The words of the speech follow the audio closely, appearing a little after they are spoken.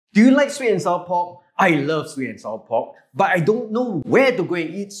Do you like sweet and sour pork? I love sweet and sour pork, but I don't know where to go and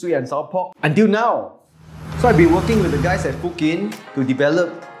eat sweet and sour pork until now. So I've been working with the guys at Fook Kin to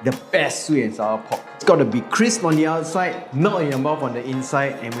develop the best sweet and sour pork. It's got to be crisp on the outside, melt in your mouth on the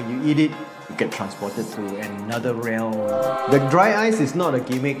inside, and when you eat it, you get transported to another realm. The dry ice is not a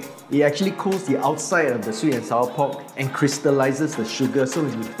gimmick. It actually cools the outside of the sweet and sour pork and crystallizes the sugar, so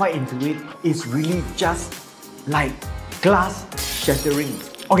when you bite into it, it's really just like glass shattering.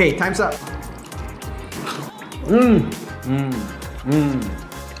 Okay, time's up. You're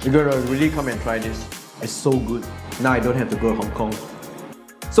gonna really come and try this. It's so good. Now I don't have to go to Hong Kong.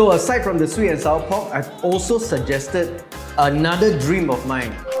 So aside from the sweet and sour pork, I've also suggested another dream of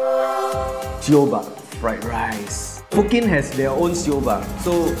mine. Sioba, fried rice. Fook Kin has their own sioba,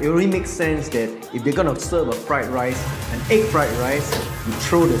 so it really makes sense that if they're gonna serve a fried rice, an egg fried rice, you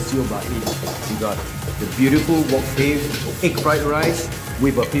throw the sioba in. You got the beautiful wok hei egg fried rice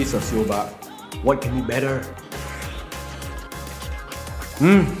with a piece of sioba. What can be better?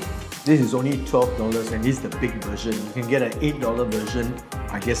 This is only $12 and this is the big version. You can get an $8 version.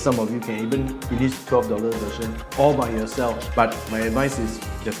 I guess some of you can even finish $12 version all by yourself. But my advice is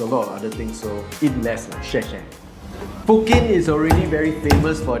there's a lot of other things, so eat less, like share. Fook Kin is already very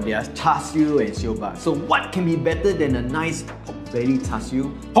famous for their char siu and sioba. So what can be better than a nice pork belly char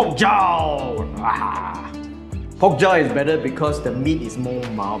siu? Pork jiao! Pork jiao is better because the meat is more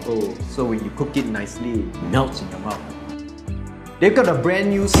marble. So when you cook it nicely, it melts in your mouth. They've got a brand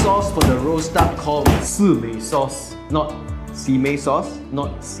new sauce for the roast duck called Simei sauce. Not Simei sauce,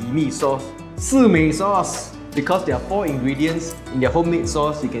 not Simi sauce. Simei sauce. Because there are 4 ingredients in their homemade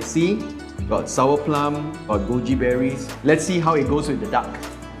sauce, you can see. Got sour plum, got goji berries. Let's see how it goes with the duck.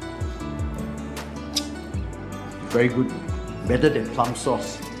 Very good. Better than plum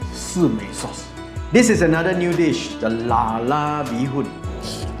sauce. Simei sauce. This is another new dish, the La La Bee Hoon.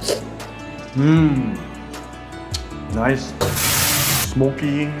 Nice.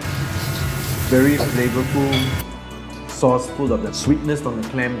 Smoky, very flavorful sauce full of the sweetness from the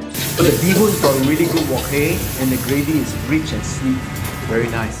clams. So the bee hoon's got a really good wok hei and the gravy is rich and sweet. Very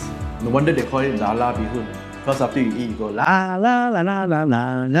nice. No wonder they call it La La Bee Hoon. Because after you eat, you go La La La La La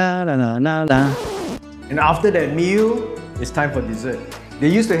La La La La La. And after that meal, it's time for dessert. They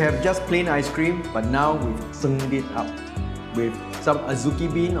used to have just plain ice cream, but now we've sunged it up with some azuki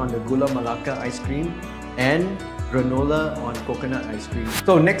bean on the Gula Melaka ice cream and granola on coconut ice cream.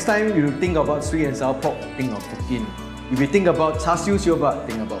 So next time you think about sweet and sour pork, think of Fook Kin. If you think about char siu sioba,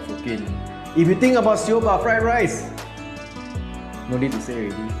 think about Fook Kin. If you think about sioba fried rice, no need to say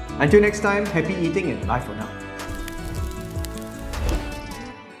already. Until next time, happy eating and bye for now.